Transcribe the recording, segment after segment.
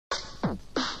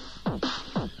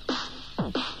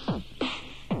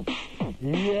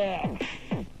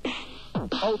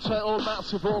Old tight, old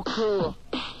massive, all Kool.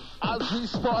 As we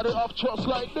start it off just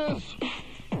like this.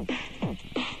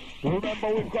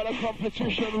 Remember, we've got a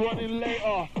competition running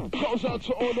later. Goes out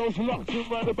to all those locked in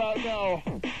right about now.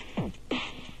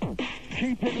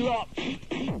 Keep it locked.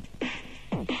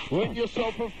 Win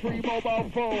yourself a free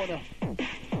mobile phone.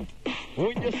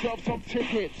 Win yourself some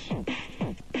tickets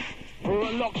for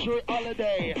a luxury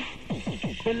holiday.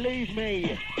 Believe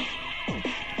me.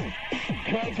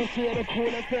 Courtesy of the Kool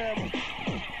FM.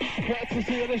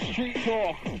 Courtesy of the Street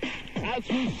Talk. As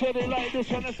we said it like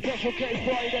this on a Special K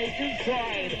Friday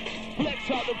inside.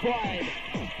 Flex out the vibe.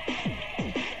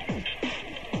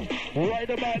 Right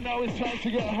about now it's time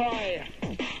to get high.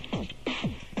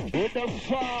 With the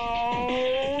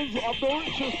sounds of the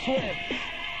Richard Swift.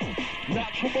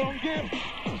 Natural Born Gift.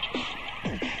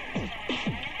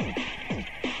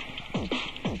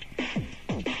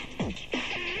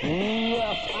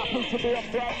 Yes, happens to be a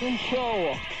brand new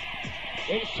show.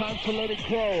 It's time to let it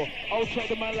go. Outside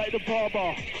the man like the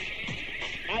barber.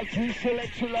 As we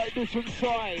select it like this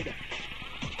inside.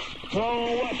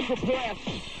 Don't watch the press.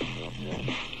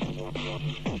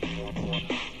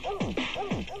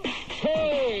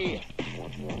 Hey!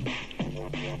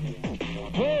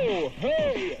 Ho,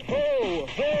 hey, ho,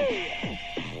 hey!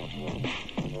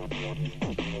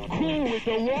 Kool with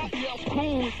the what? Yes,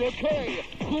 Kool with the K.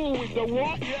 Kool with the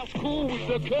what? Yes, Kool with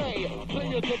the K. Play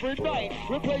it every night,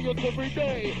 we play it every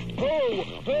day. Ho,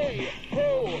 hey,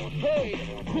 ho, hey.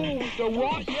 Kool with the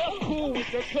what? Yes, Kool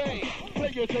with the K.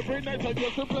 Play it every night, I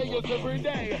just play it every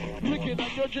day. Licking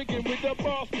and you're jigging with the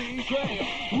boss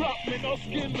DJ. Rock me, no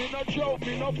skin me, no joke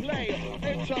me, no play.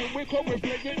 Anytime we come, we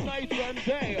play it night and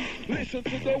day. Listen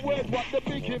to the word, what the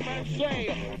biggie man say.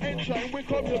 Anytime we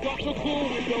come, you got to Kool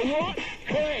with the what?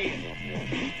 K.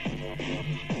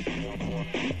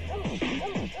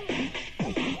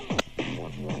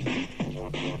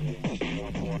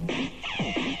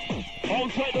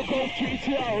 Outside the Gold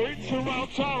GTR, it's around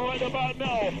town right about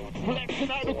now.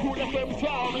 Flexing out the Kool FM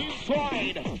town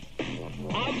inside.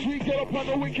 As we get up on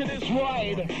the wickedest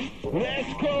ride.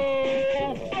 Let's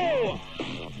go! Oh!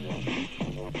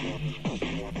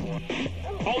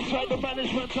 Outside the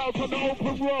management out on the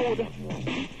open road.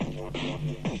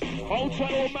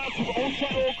 Outside all massive,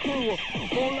 outside all Kool.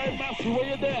 All line massive, where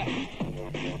you there?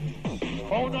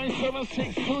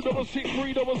 0976 266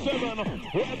 377.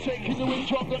 We're taking you in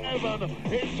drop the heaven.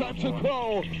 It's time to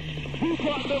go. Who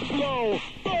got the flow?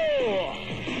 Oh!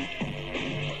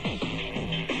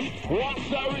 What's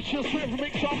that Richard Swift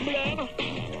mix and blend?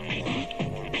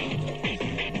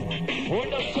 When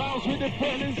the sounds with the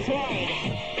pen inside.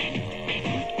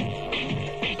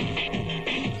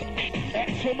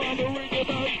 X amount of rhythm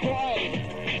and pride.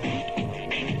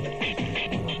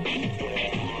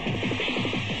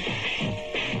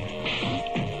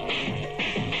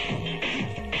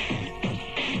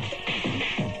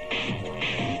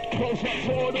 Close up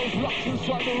to all those locks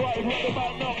inside the ride right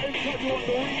about now. Anytime you want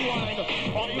the rewind,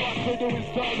 all you have to do is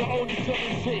dial the only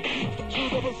 76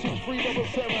 266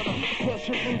 377. Press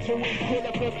your through to win Kool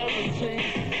FM MNC.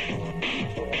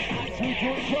 As we do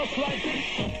it just like this.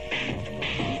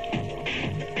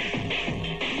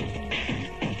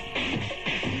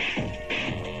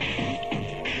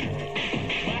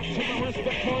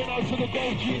 Going out to the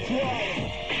Gold GTI.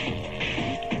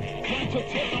 Time to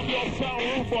turn on your sound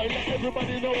room, boy. Let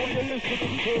everybody know what you're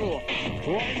listening to.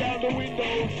 Wind down the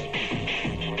windows.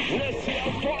 Let's see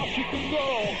how fast you can go.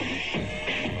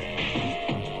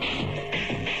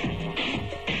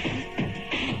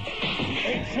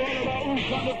 It's all about who's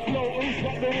got the flow, who's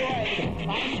got the ride.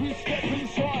 As we step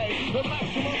inside, the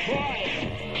maximum pride.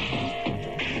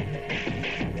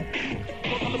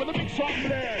 Come on, with the big song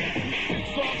there. Big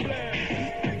song there.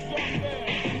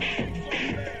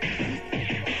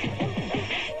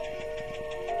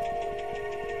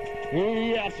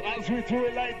 Yes, as we do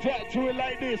it like that, do it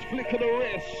like this, flick of the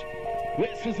wrist.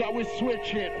 This is how we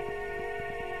switch it.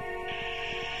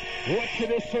 Watch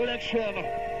this selection.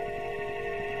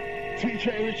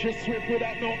 DJ Richard Swift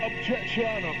without no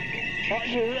objection. Are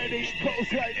you ready? It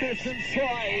goes like this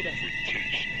inside.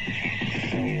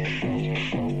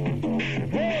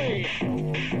 Hey!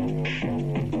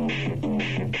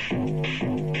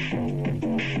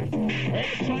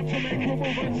 It's time to make a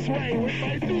move and sway with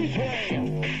my DJ.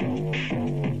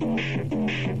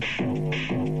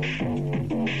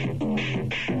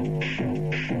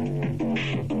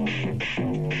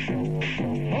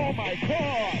 Oh my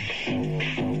gosh!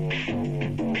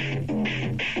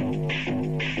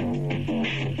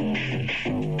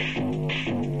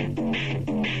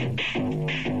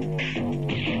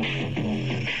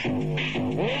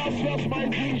 just my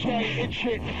DJ. Itch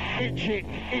it, itch it,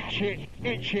 itch it,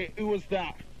 itch it. Who was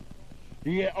that?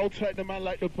 Yeah, I'll take the man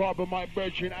like the barber, my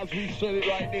virgin, as we said it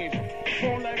like this.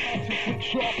 4-line massive, quick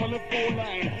sharp on the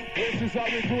 4-line. This is how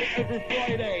we do it every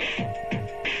Friday.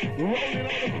 Rolling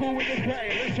out the Kool with the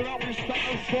K. Listen how we start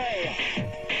and say.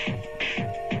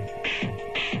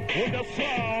 With the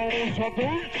sounds of the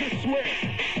Richard Swift.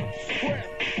 Swift.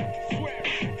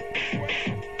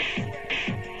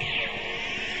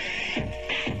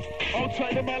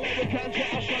 Outside the man like the cancer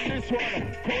ash on this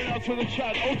one. Going out to the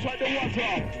Chad, outside the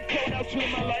water. Going out to the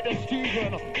man like the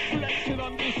Steven. Flexing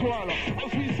on this one.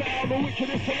 As we say on the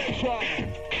wickedest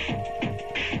selection.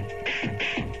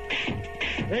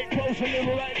 It goes a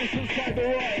little like this inside the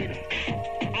ride.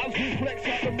 As we flex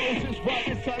out the Moses vibe,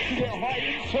 it's time to get high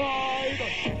inside.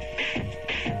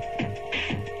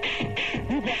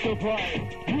 You got the vibe,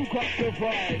 you got the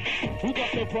vibe, you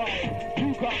got the vibe,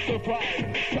 you got the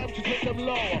vibe. Time to take them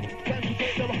low, time to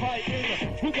take them high in.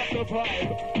 You got the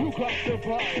vibe, you got the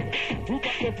vibe, you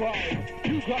got the vibe,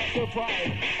 you got the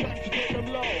vibe. Time to take them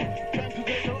low, time to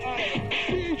take them high.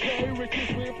 DJ Ricky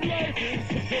Swift, life is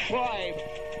the vibe.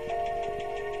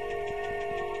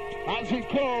 As it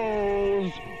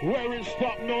goes, where it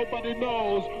stopped, nobody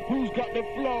knows. Who's got the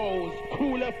flows?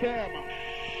 Kool FM.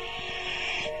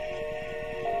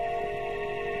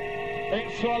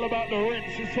 It's all about the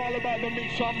rinse, it's all about the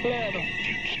mix and blend. Nothing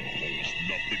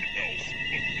else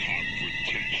but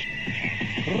confrontation.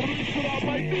 Rinse it out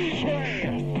by DJ.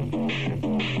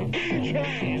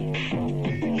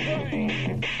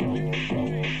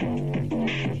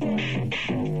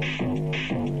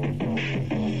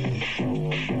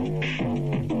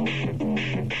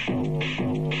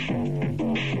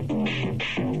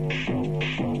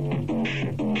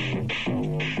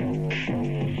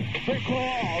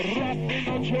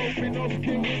 We no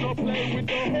skin, we no play with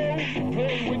the hoe,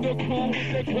 play with the Kool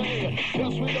with the K.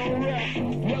 Yes, we don't rap,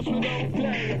 yes, we don't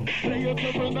play. Play it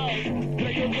every night,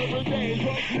 play it every day.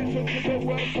 Just listen to the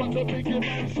words what the big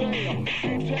man say.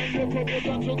 Big time, you come with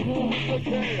the Kool with the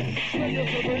K. Play it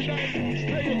every night,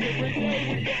 play it every day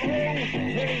with the hoe,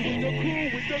 play with the Kool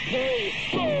with the K.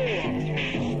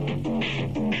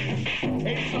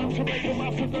 It's time to make a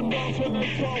massive and dance on the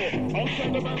toe.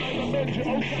 Outside the man like the Benji,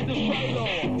 outside the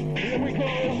Shiloh. Here we go,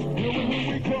 here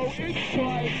we go,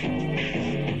 inside.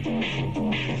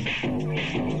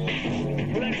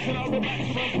 Flexing out the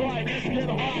maximum pride, let's get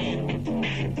high.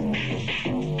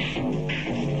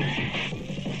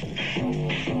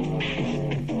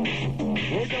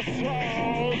 With the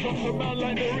sounds of the man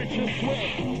like the Richard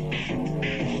Swift.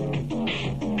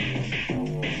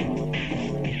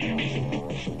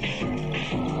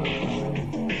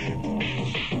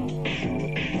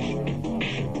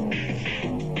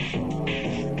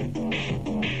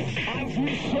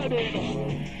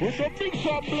 With the big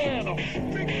top blend,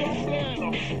 big top blend,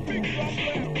 big top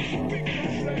blend, big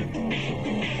top blend.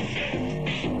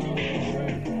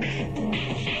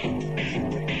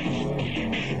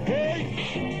 Hey!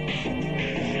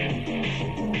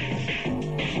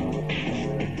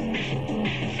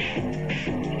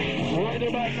 Right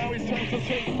about now it's time to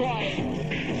take flight.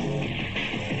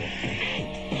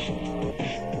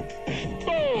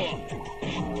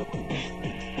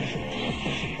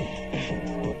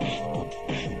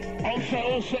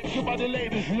 All section by the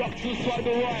ladies, locked inside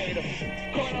the ride.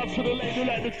 Coming out to the lady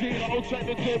like the Dina, outside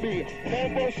the Debbie. More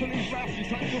Mercedes Massey,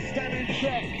 time to stand in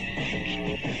check.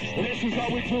 This is how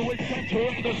we do it, time to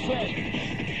run the set.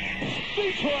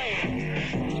 D-Train!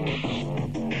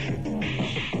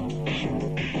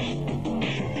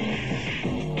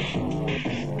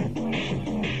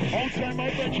 Outside my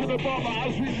bench in the bomber,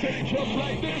 as we say it just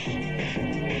like this.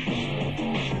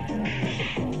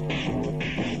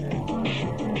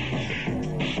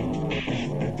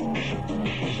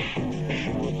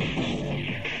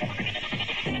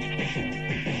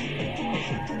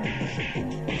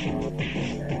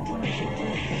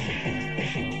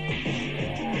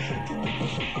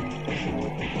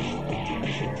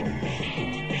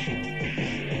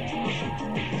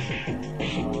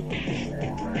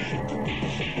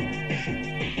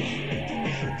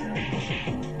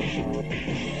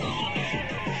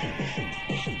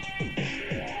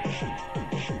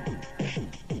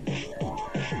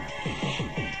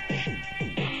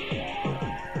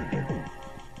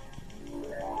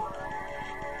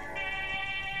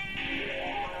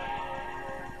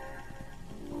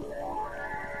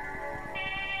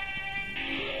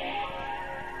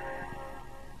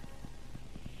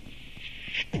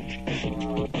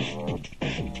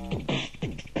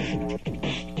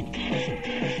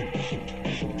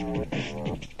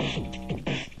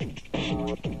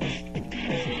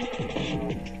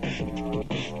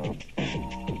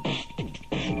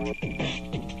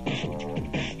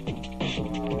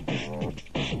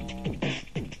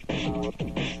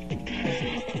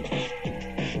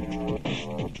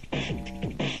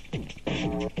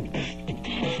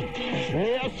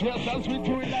 yes, as we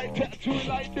do it like that, do it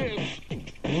like this.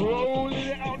 Rolling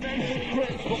it out nice and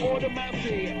crisp for all the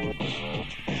massy.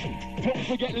 Don't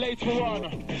forget later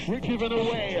on, we're giving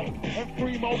away a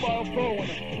free mobile phone,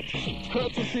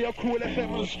 courtesy of Kool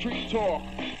FM on Street Talk.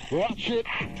 Watch it.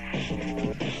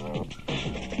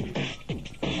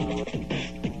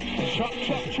 Chop,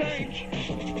 chop, change.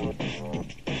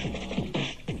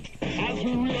 As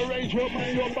we rearrange your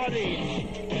mind, your body.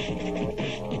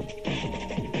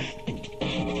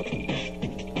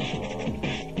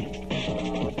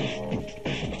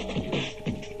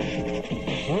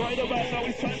 Right about now,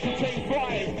 it's time to take 5.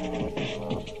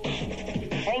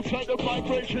 Outside the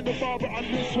vibration, the barber on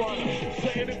this one.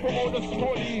 Saying it for all the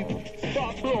smallies,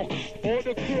 Spark Block, all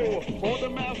the crew, all the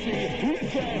massy.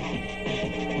 Listen.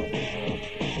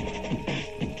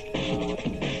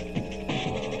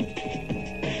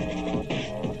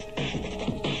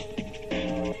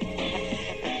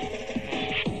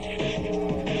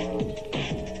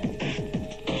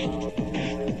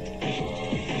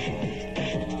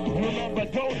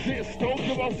 Don't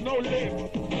give us no lip.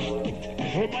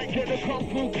 We might get the Kung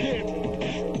Fu Kid.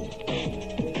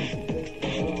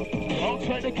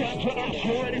 Outside the ganja ash,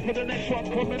 we're ready for the next one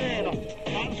coming in.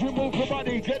 As we move the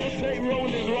body, get the tape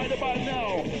rolling right about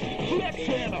now.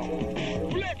 Flexing,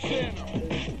 flexing,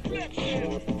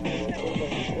 flexing.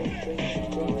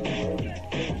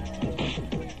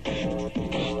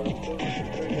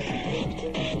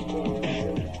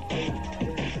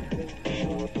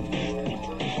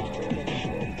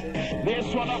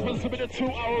 This one happens to be the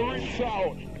 2-hour rinse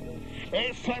out.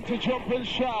 It's time to jump and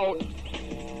shout.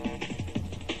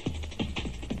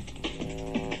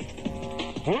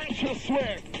 Richard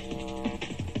Swift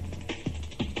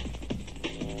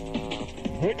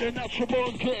with the natural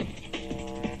born gift.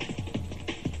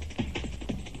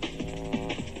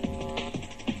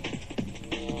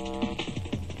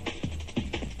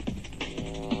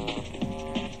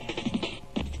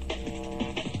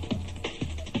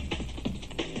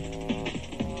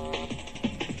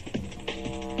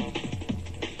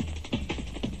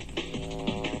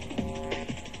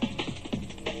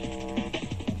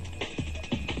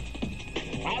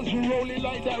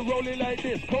 Rolling like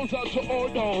this, goes out to all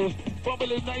those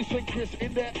bubbling nice and crisp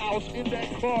in their house, in their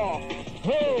car.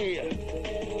 Hey!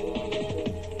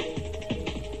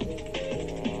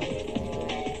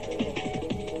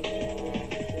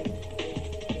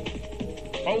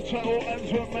 Outside all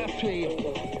ends with Massey,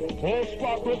 all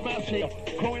spark with Massey,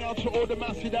 going out to all the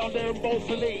Massey down there in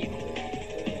Bolsaline.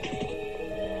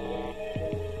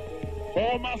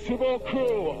 All massive, all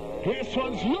crew, this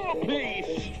one's your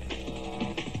piece.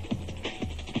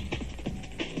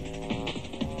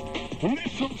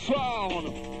 Listen sound,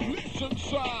 listen sound, listen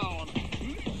sound,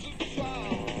 listen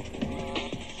sound.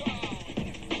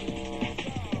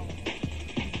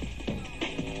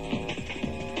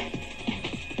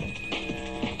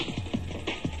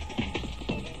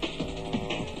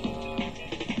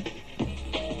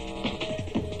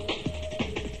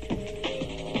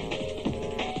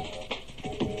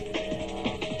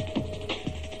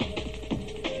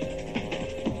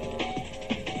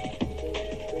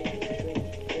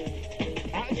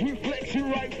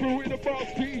 With the boss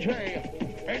DJ,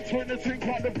 entering the thing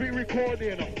called the B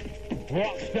recording.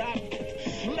 What's that?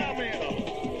 Slamming.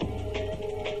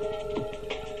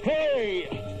 Hey!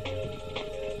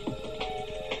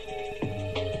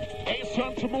 It's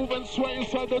time to move and sway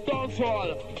inside the dance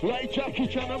hall, like Jackie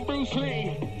Chan and Bruce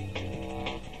Lee.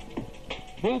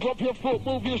 Move up your foot,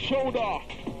 move your shoulder,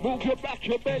 move your back,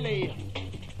 your belly.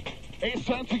 It's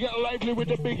time to get lively with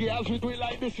the biggie as we do it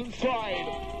like this inside.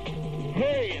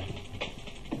 Hey!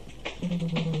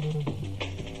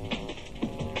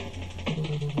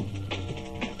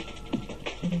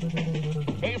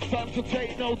 It's time to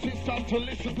take notes, it's time to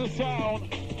listen to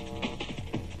sound.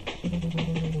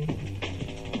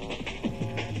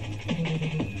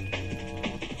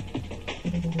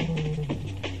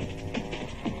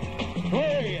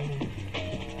 Hey!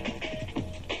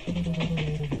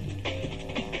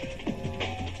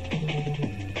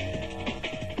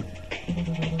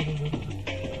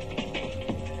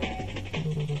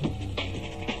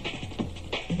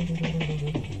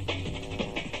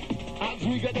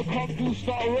 We get the Kung Fu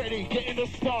style ready, get in the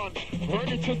stance,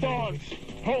 ready to dance.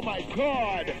 Oh my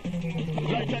God!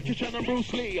 Like Jackie Chan and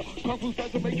Bruce Lee, Kung Fu style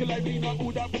to make it lively, not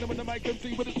all that with them in the mic and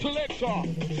see with the selector.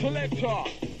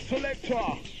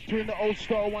 Doing the old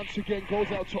style once again,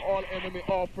 goes out to all enemy,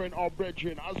 all friend, all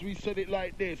brethren. As we said it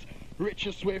like this,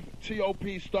 Richard Swift,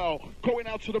 T.O.P. style. Going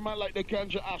out to the man like the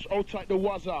Ganja Ash, out like the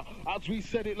Wazza. As we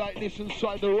said it like this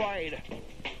inside the ride.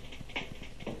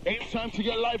 It's time to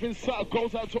get live inside.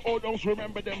 Goes out to all those,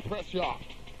 remember them, press ya.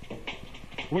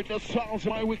 With the sounds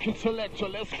of my wicked selector,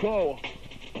 let's go.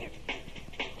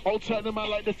 Outside the man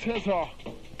like the Tezza.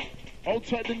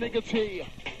 Outside the nigga T.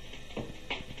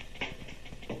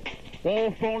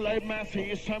 All phone like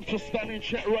Massey, it's time to stand in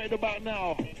check right about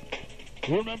now.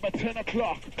 Remember 10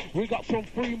 o'clock, we got some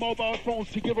free mobile phones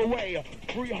to give away.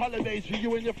 Free holidays for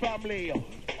you and your family.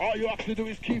 All you have to do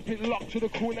is keep it locked to the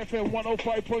Kool FM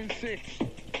 105.6.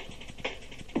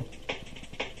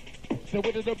 So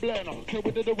with the blend, so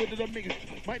with the mix.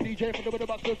 My DJ for the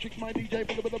box of chicks, my DJ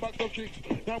for the box of chicks.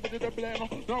 Now with the blend,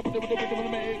 now with the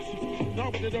mix. Now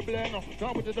with the blend,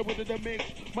 now with the mix.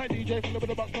 My DJ for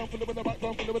the box, for the box,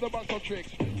 for the box of tricks.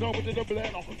 Now with the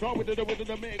blend, now with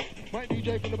the mix. My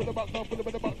DJ for the box, for the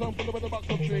box, for the box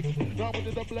of tricks. Now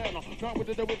with the blend, now with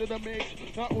the mix.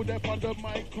 Now with the on the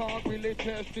mic, can't really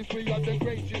test this. We are the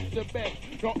greatest, the best.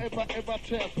 Don't ever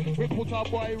test. We put our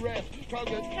boy rest, cause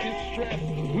it's stress.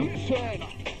 Listen.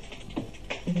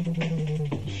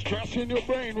 Stress in your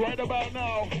brain right about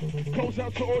now goes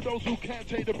out to all those who can't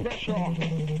take the pressure.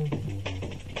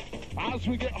 As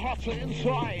we get hotter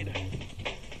inside,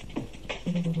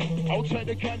 outside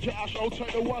the ganja ash,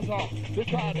 outside the wazza, the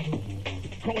cad.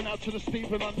 Going out to the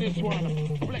Stephen on this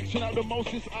one, flexing out the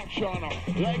mostest action,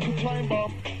 like a time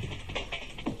bomb.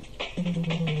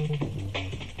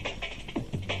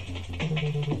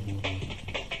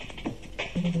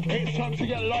 It's time to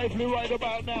get lively right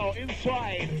about now,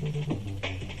 inside.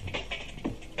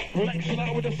 Flexing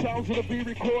out with the sounds of the B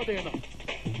recording.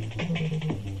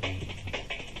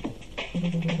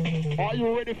 Are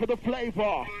you ready for the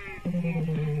flavor?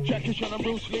 Jackie Chan and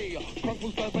Bruce Lee. Kung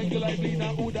Fu style, make you lively.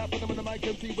 Now who that? Put them in the mic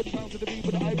and see with the sounds of the beat,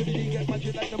 with the eye with the G. Get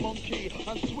magic like the monkey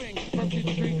and swing from street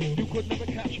to street. You could never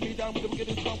catch me down with them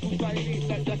getting Kung Fu style.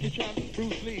 Like Jackie Chan,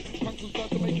 Bruce Lee. Kung Fu style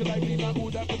to make you lively. Now who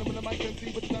that? Put them in the mic and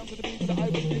see with the sounds of the beat, with the eye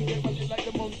with the G. Get magic like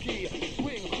the monkey.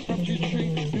 Swing from street to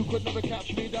street. You could never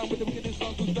catch me down with them getting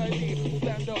Kung Fu style.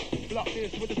 Stand up, block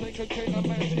this with the same container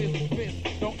mantis.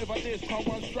 Fist, don't ever diss. Can't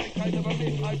one strike, I never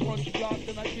miss. I punch blast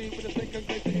and I kill with the same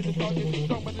container in the target.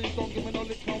 Don't matter this, don't give me no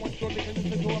lick. Can't one shot, and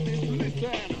listen to a miss.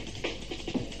 Listen,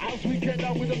 as we get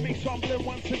down with the mix on blend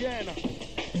once again.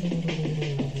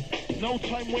 No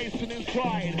time wasting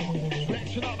inside.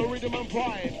 Flexing out the rhythm and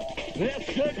vibe.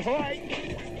 Let's get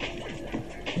right.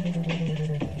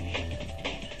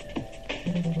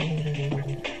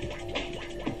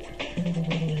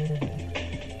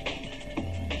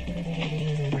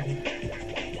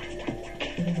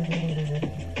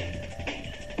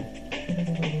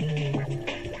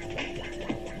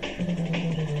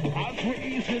 As we're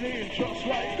easing in, just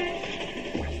like this.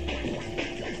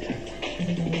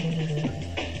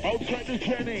 Outside the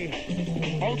Jenny,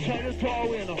 outside the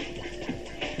Darwin.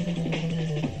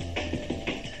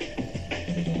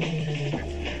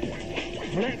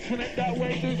 Flexing it that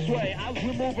way, this way, as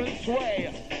we move and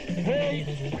sway. Hey!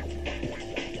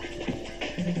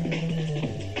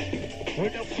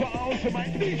 With the sounds of my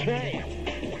DJ.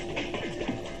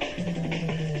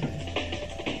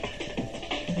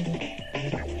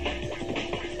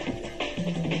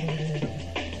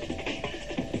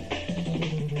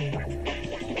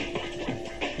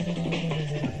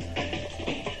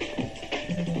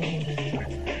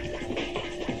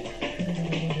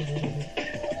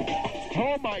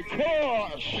 Oh my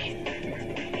gosh!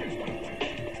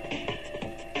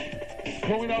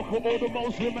 Going out for all the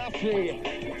Muslim Assi.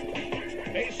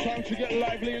 It's time to get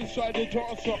lively inside the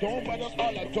door, so don't buy the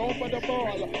collar, don't buy the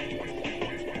ball.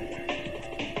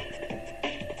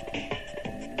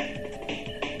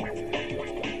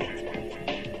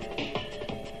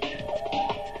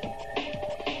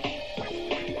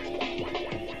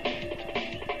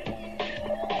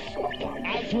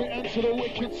 As we enter the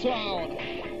wicked sound.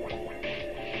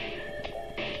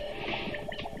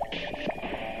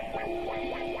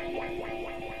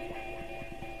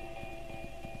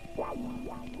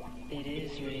 It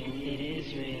is real, it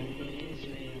is real, it is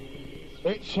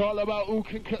real. It's all about who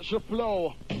can catch the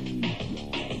flow.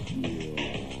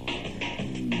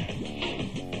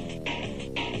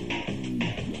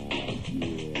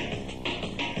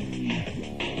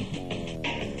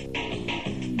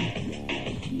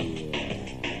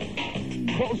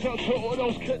 Close out to all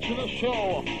those catching the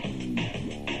show.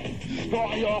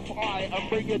 Start you off high and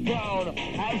bring it down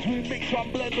as we mix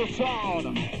and blend the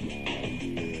sound.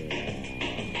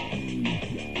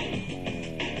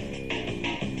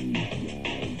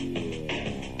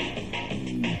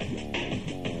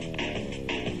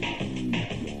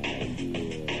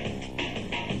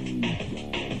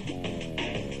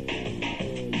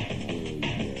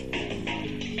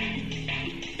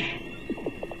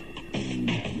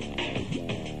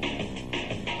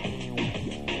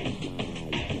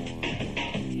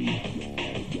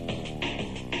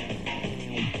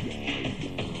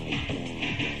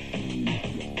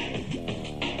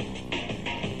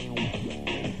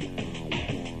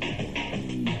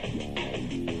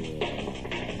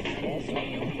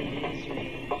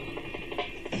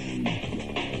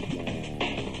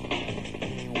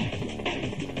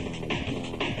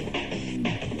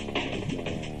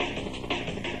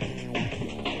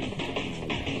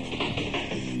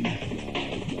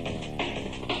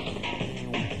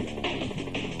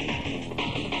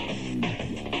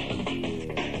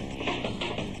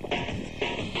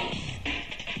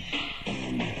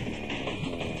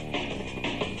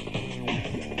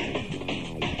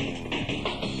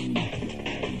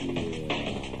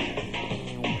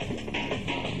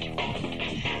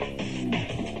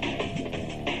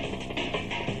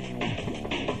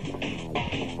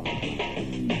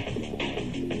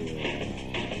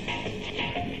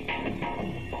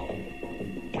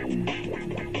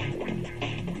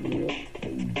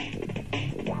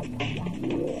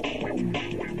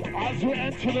 As we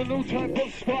enter the new type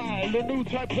of style, the new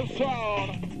type of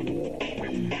sound.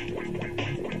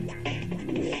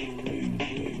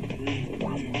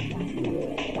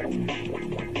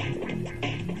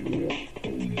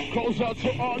 Goes out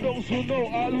to all those who know,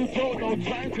 all who don't know,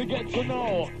 trying to get to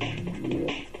know.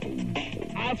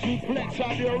 As we flex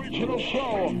on the original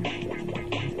show.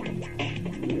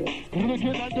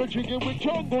 Looking at the chicken with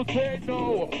jungle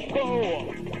techno.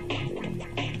 Oh.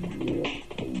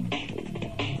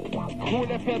 Kool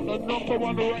FM, the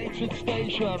 #1 rated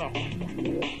station.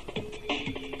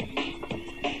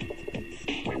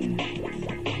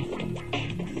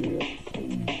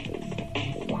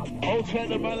 Oh, tell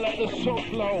the man like the soft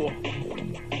flow.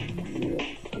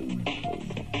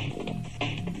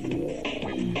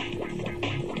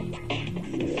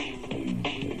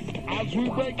 As we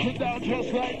break it down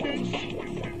just like this.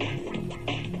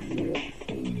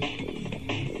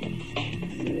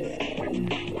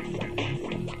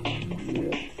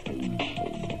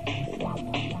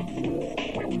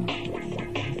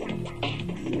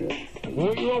 We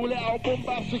roll it out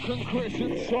bombastic and Chris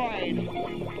inside.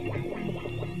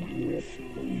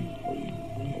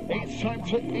 It's time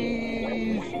to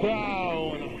ease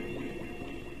down.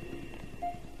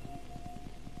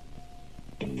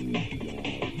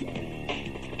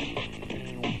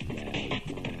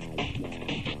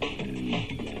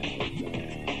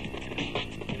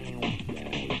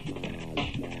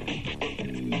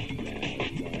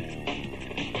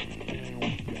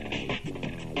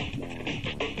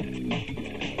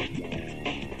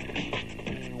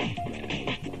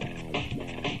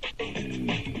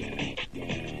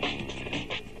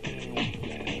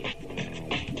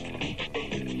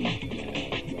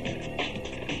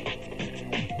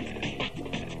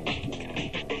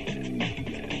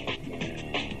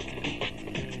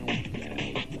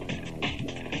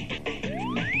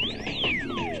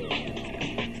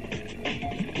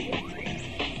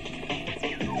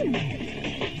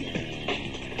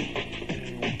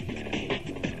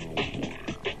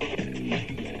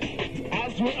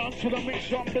 We onto the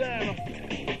mix and blend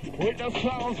with the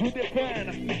sounds with the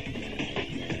pen.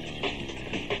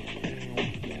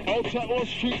 Outside Wall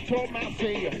Street to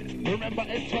Massey. Remember,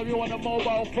 anytime you want a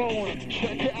mobile phone,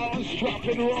 check it out on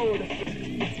Stratford Road.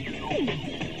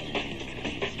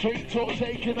 Street Talk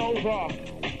taking over.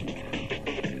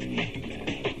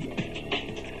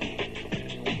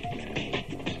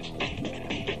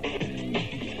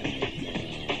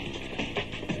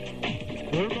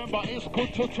 Remember, it's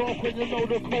good to talk when you know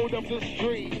the code of the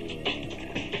street.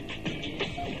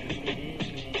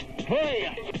 Hey!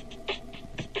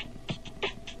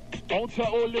 Also,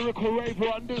 old lyrical raver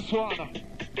on this one.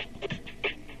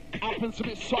 Happens to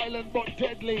be silent but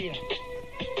deadly.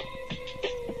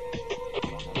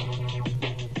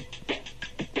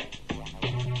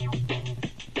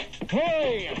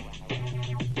 Hey!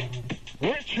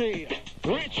 Richie!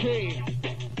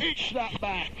 Itch that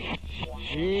back.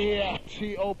 Yeah,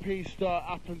 T.O.P. star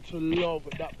happen to love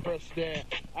that press there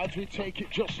as we take it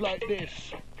just like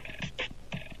this.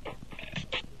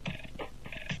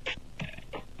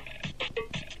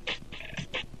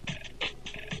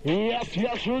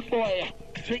 Yes, rude boy.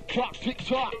 Tick tock.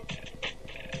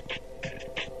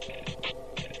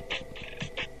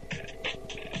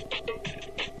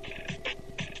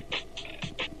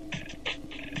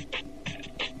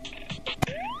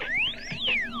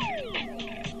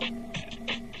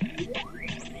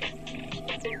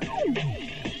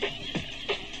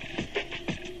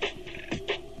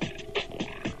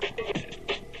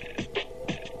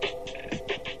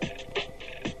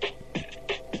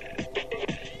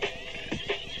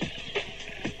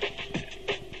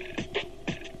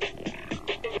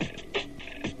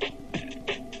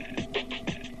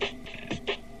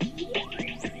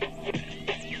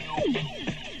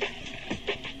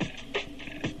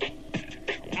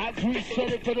 We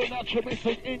said it for the natural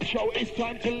missing intro. It's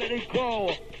time to let it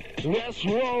go. Let's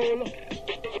roll.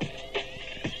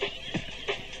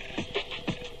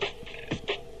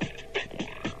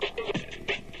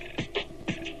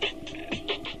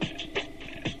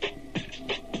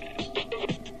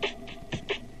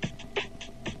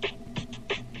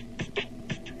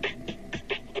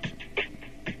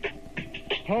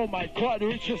 Oh my God,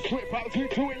 Richard Swift, how to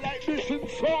do it like this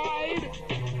inside?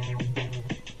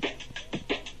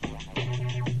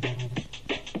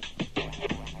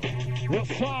 The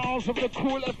sounds of the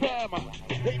Kool FM.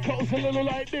 It goes a little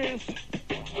like this.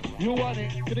 You want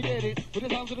it, gonna get it. With the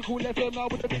sounds of the Kool FM now,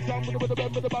 with the big sound, with the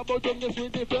bend, with the bad boy drum, this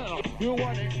with the fair. You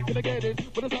want it, gonna get it.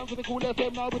 With the sounds of the Kool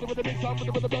FM now, with the big sound,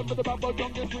 with the bend, with the bad boy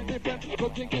drum, this with the fair.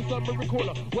 Don't think it's a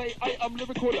miracle. Wait, I am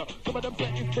lyrical. Some of them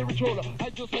say it's spiritual. I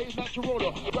just say it's natural.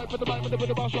 Right for the mind, with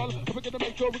the martial. If we're gonna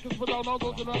make sure we can spit down, I'll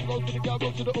go to the night, go to the girl,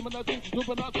 go to the woman, I think it's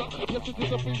supernatural. Yes, it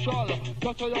is official.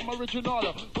 But I am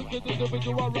original. Wicked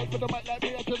individual, right for the mic like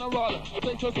me a general.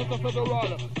 Status is a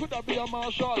federal. Could I be a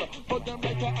marshal? But them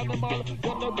like an animal,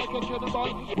 then them like a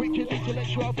cannibal. Wicked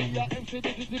intellectual, be a MC,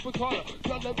 this is typical.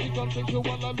 Girl, them think I'm sexual,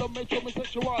 I love me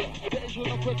homosexual. The issue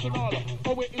no questional,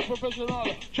 oh it is professional.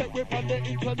 Check whip on the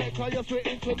internet, cause yes we're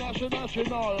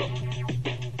international.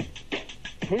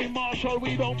 We marshal,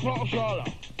 we don't partial.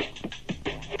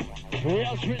 We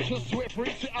are rich and swift,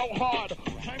 rinse it out hard.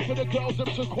 Time for the girls them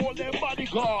to call their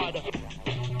bodyguard.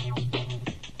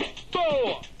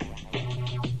 Go!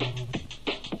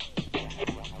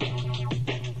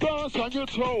 Dance on your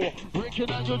toe, Ricky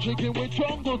and you're drinking with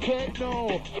jungle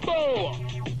techno. Go!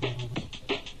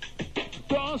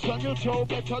 Dance on your toe,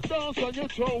 better dance on your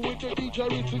toe with the DJ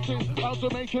restrictions, how to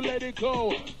make you let it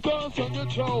go. Dance on your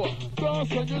toe,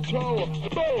 dance on your toe.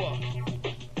 Go!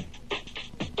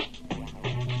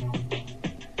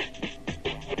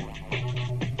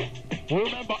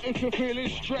 Remember, if you're feeling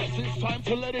stressed, it's time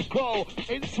to let it go.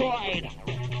 Inside.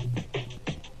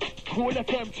 Kool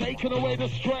FM, taking away the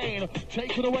strain,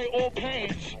 taking away all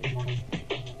pains.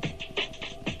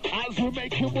 As we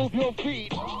make you move your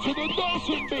feet to the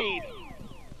dancing beat.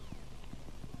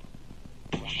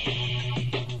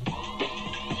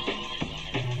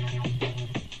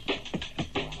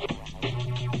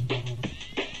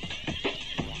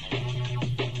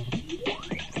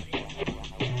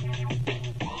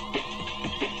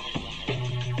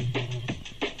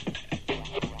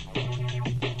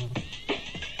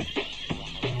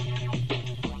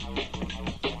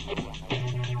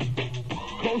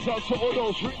 Goes out to all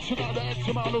those reaching out the X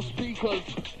amount of speakers.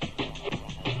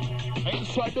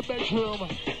 Inside the bedroom,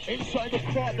 inside the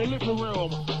car, the living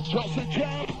room. Just a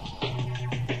jam.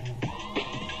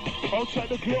 Outside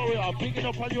the Gloria, bigging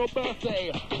up on your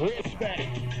birthday. Respect.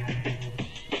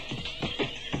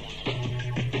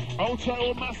 Outside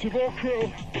all massive, all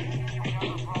crew.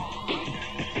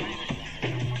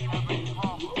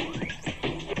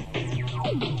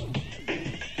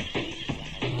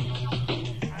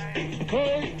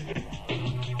 Hey.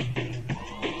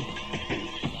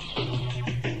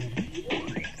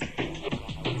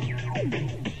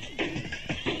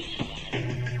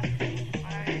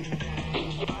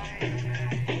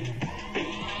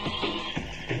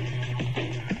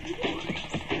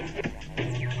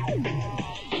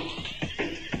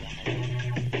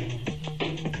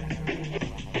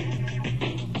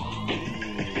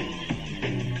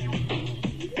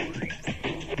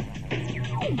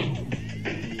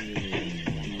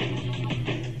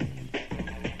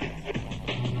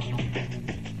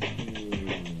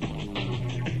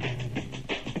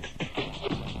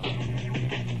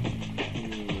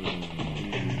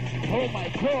 Oh my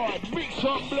God, make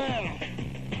some blend.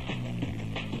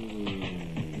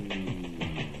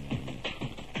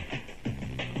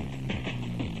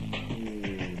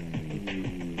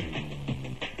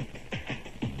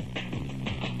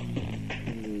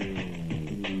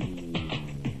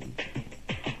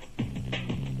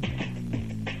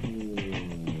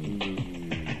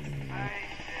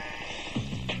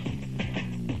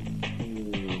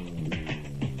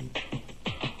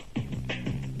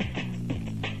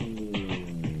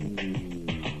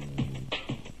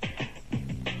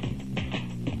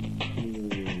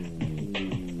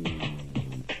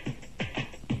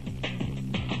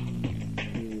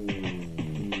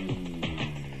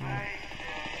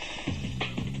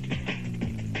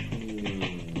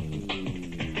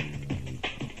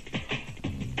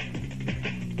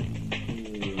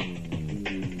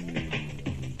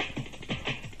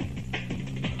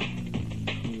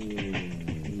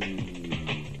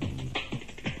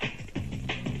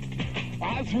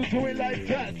 As we do it like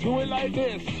that, do it like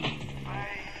this.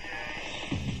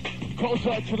 Goes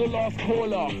out to the last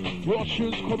caller. Your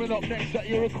tune's coming up next that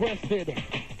you requested.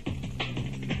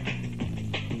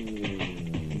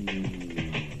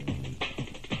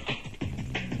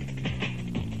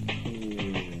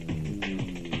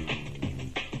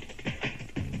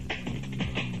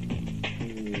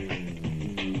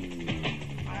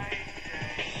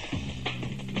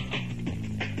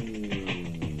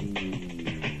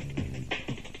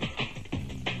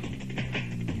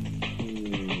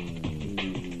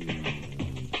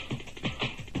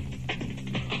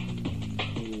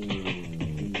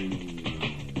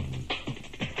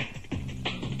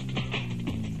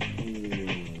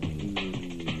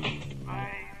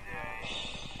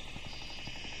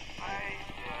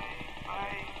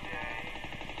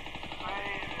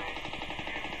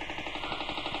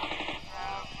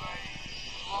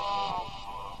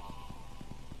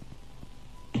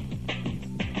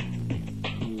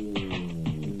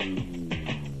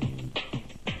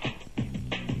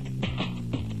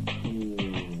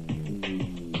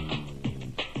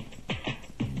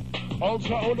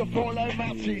 Ultra on the phone line,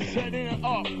 Maxi, setting it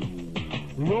up.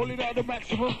 Rolling out the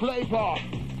maximum flavor.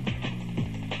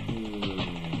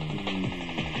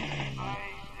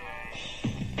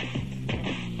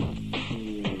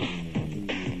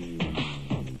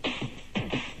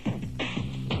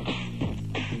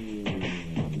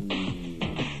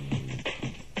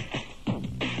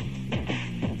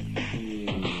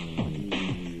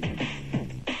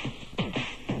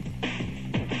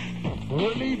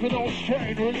 Relieving all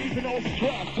strain, relieving all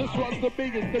stress. This one's the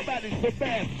biggest, the baddest, the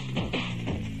best.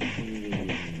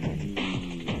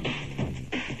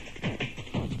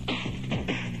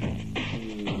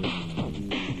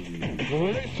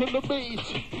 Listen to the beat.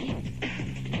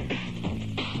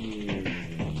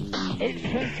 It's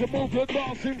time to move your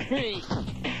dancing feet.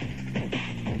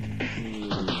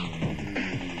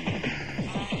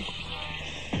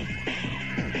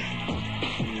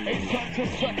 It's time to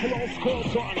settle all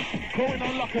scores on. Going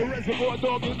on like a reservoir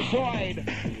dog inside.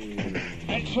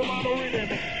 X amount of rhythm,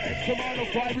 X amount of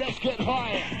vibe, let's get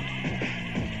high.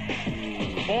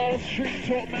 All street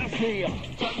talk massy.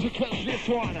 Time to catch this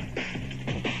one.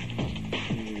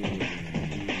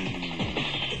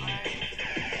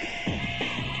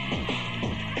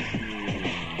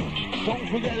 Don't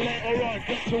forget later on,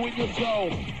 get to win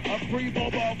yourself a free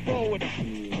mobile phone,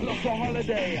 plus a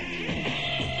holiday.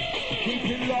 Keep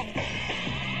it locked.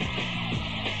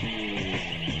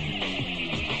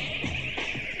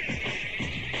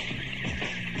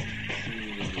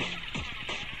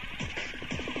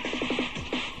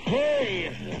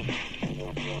 Hey!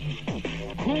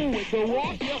 Cool with the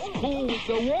what? Yes, cool with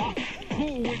the what?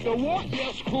 Cool with the what?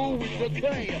 Yes, cool with the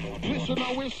K. Listen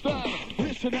how we stand.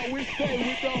 Listen how we stay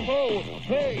with the ho.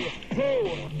 Hey, ho,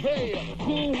 hey.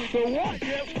 Cool with the what?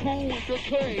 Yes, cool with the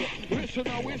K. Listen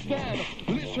how we stand.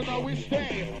 Listen how we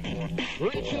stay.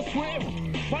 Richard Swift,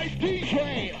 my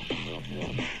DJ.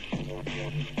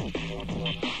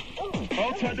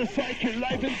 Outside the cycle,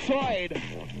 live inside.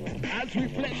 As we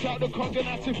flex out the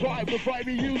cognative vibe, the vibe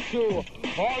we used to.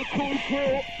 All cool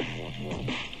crew.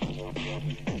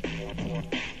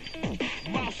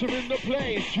 Massive in the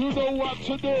place, you know what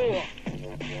to do.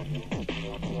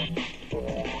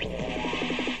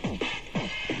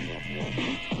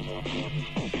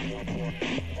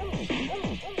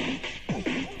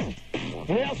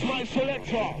 Here's my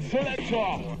selector.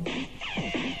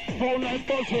 Phone line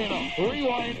buzzing,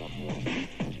 rewind.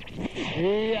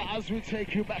 Yeah, as we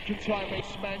take you back in time,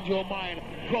 expand your mind.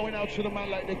 Going out to the man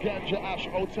like the Ganja Ash,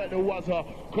 outside the Wazza.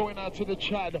 Going out to the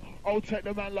Chad, outside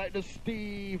the man like the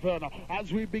Steven.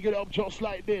 As we big it up just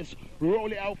like this,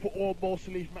 roll it out for all Boss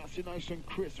Leaf, Maxi, nice and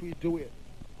crisp, we do it.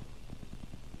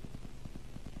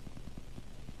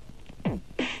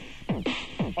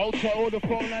 Outside all the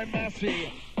phone line,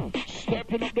 Maxi.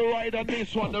 Stepping up the ride on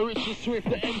this one, the Richard Swift,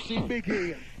 the MC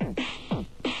Biggie.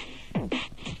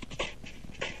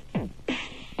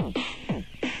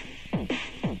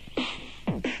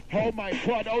 Oh my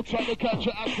God, outside the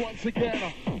Catcher Ash once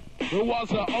again. There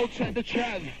was outside the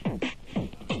Chad.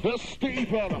 The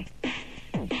Steven.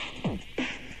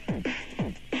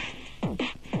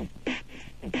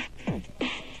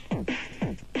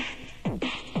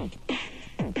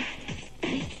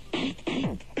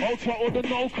 Outside all the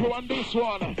no crew on this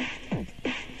one.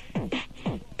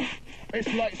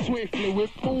 It's like swiftly,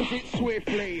 we move it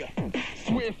swiftly.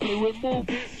 Swiftly, we move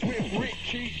it swift.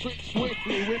 Richie,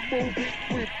 swiftly, we move it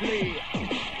swiftly.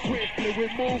 Swiftly, we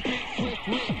move it swift.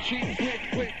 Richie,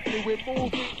 swiftly, we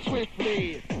move it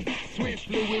swiftly.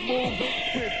 Swiftly, we move it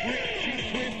swift. Richie,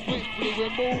 swiftly, we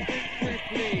move it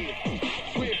swiftly.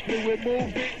 Swiftly, we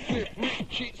move it swift.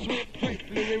 Richie,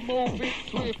 swiftly, we move it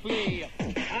swiftly.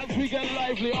 As we get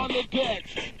lively on the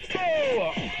decks.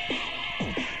 Go!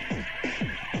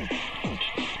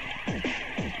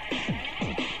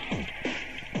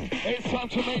 It's time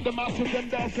to make the massive them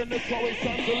dance in the toe. It's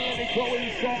time to let it go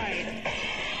inside.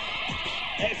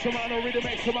 X amount of rhythm,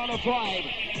 X amount of vibe.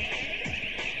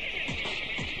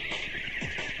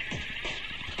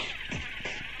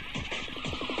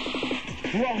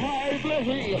 We're high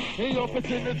bloody in your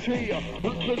vicinity.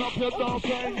 Lifting up your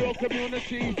dancer in your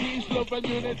community. Peace, love and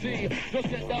unity. Just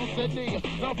get down steady.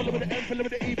 Now fill it with the M, fill it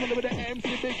with the E, fill it with the MC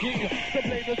Biggie. To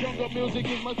play the jungle music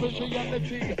is my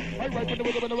speciality. I ride with the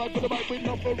rhythm and I ride with the mic with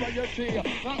no variety.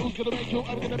 Now who's gonna make you?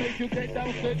 I'm gonna make you get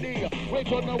down steady. We're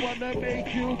gonna wanna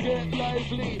make you get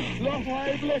lively. Love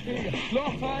high bloody,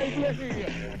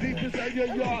 DJ represent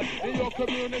your yard. In your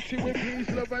community with peace,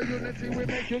 love and unity, we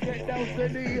make you get down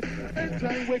steady. In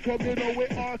time we come, you know we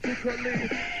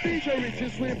articulate. DJ Richie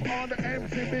Swift on the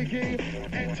MC Biggie.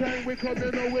 In time we come,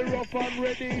 you know we're rough and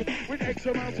ready. With X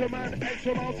amount of man, X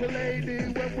amount of lady.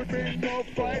 When we bring no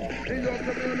fight in your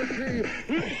community.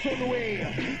 Listen way,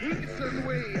 listen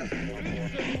way,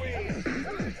 listen way,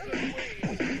 listen way.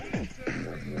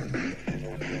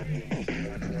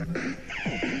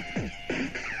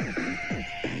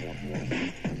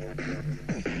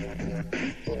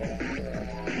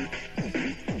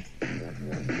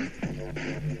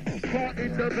 Caught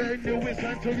in the venue, it's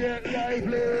time to get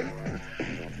lively.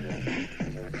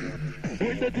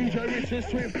 With the DJ Richie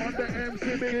Swift on the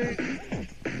MCB.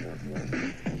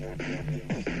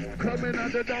 Coming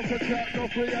on the dance for chat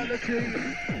of reality.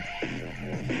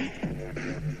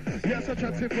 Yes, I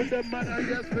chat with the man and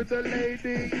yes with the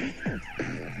lady.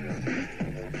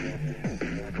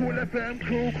 Kool FM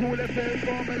crew, Kool FM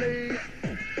family.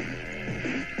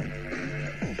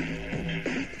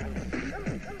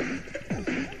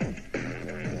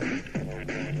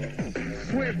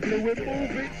 Swiftly, we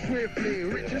move it swiftly.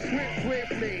 Richie Swift,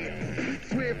 swiftly.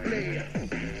 Swiftly.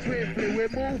 Swiftly, we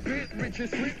move it. Richie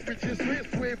Swift, Richie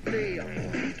Swift, swiftly.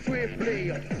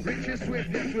 Swiftly. Richie Swift,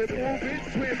 yes, we move it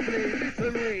swiftly.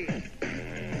 Listen, we.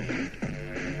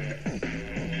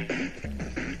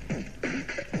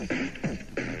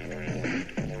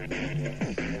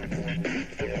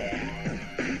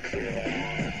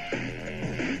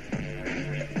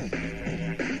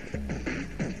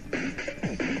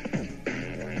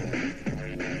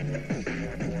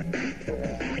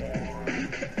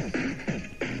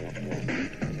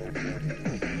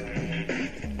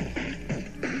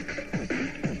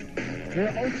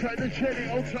 Yeah, outside the Jenny,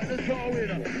 outside the Darwin,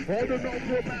 all the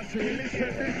no-pro massive,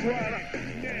 listen this one.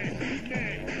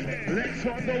 Next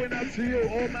one going out to you,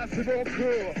 all massive, all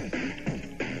crew.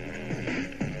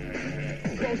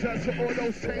 Goes out to all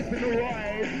those taking the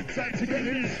ride, time to get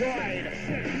inside.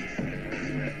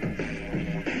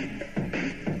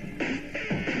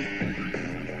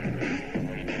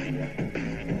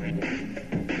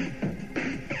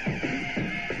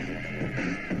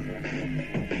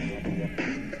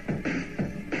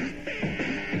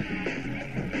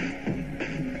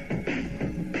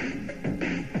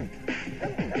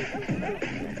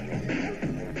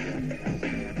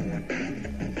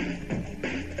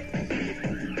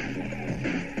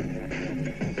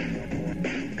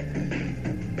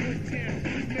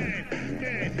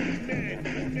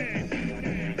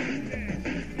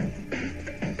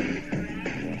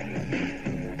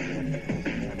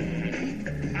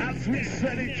 We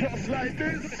said it just like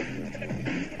this.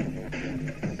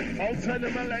 I'll tell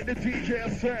them I like the DJ I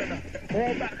said.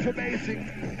 All back to basic,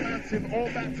 massive, all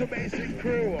back to basic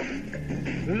crew.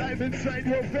 Live inside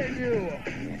your venue.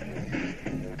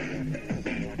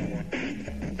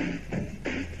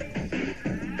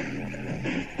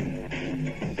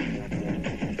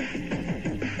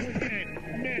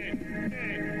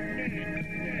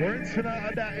 We're into that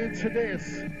and that into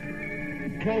this.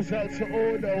 Goes out to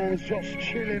all those just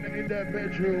chilling in their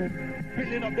bedroom,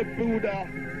 filling up the Buddha,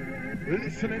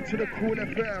 listening to the Kool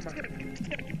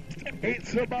FM.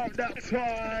 It's about that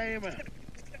time.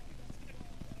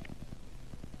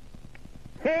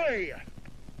 Hey!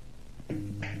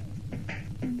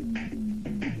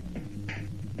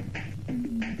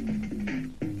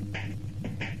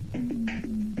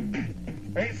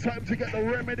 It's time to get the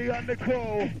remedy on the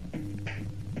call.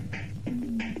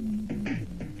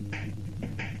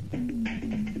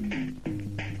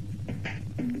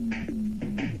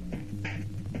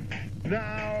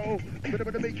 Now, bit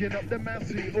of the making up the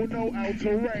massy who know how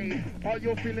to rave. Are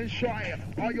you feeling shy?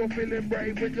 Are you feeling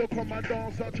brave? When you come and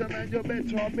dance such a man, you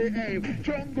better behave.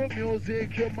 Jungle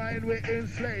music, your mind will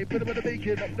enslave. Bit of the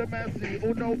making up the massy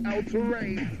who know how to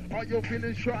rave. Are you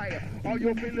feeling shy? Are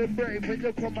you feeling brave? When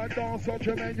you come and dance such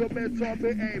a man, you better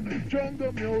behave.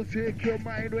 Jungle music, your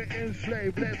mind will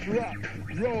enslave. Let's rock,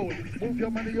 roll, move your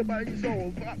money, your body, your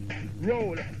soul. Rock,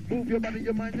 roll, move your body,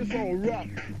 your mind, your soul. Rock,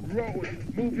 roll,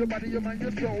 move your body, your mind,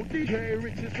 your soul. DJ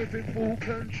Richie Swift in full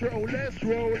control. Let's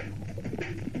roll.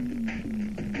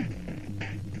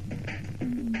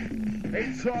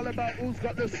 It's all about who's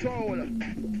got the soul.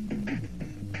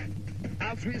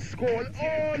 As we score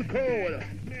all cool.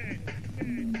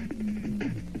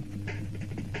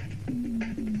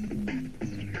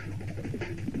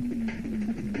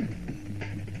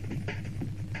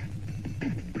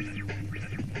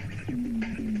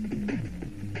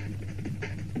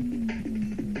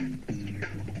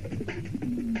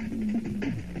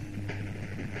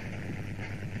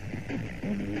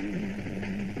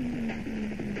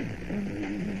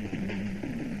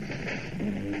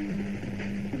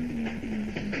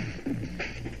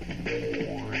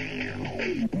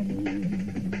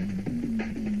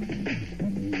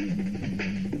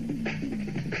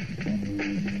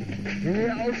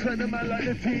 outside the man like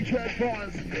the DJ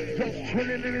Advance, just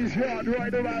chilling in his yard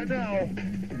right about now.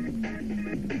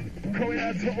 Going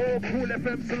out to all Kool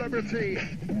FM celebrity.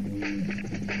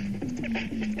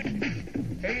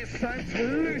 It's time to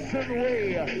listen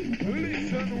way,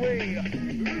 listen way,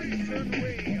 listen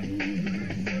way,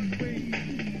 listen way.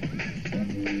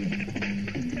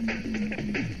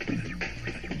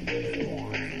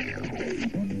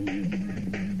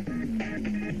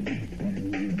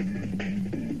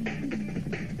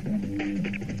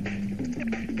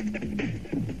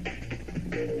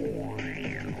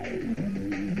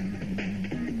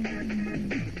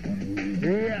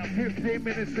 Yeah, 15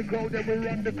 minutes to go, then we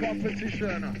run the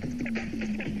competition.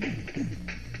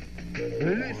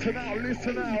 Listen out,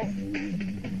 listen out.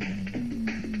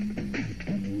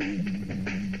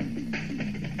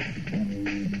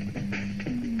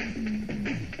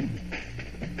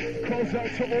 Goes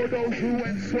out to all those who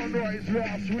went sunrise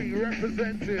last week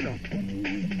represented.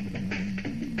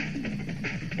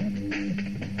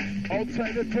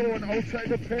 Outside the tone, outside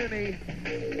the penny.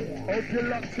 Hope you're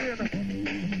locked in.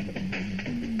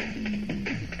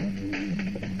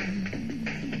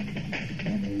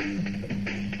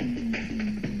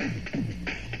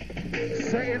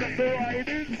 Saying up the right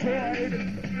inside.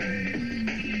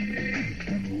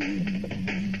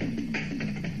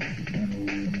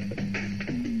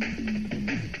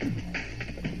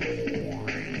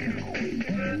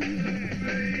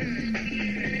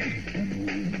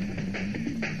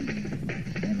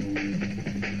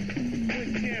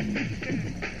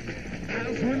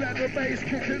 As we let the bass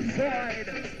kick inside.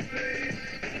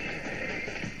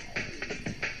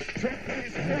 Drop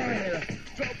this fire.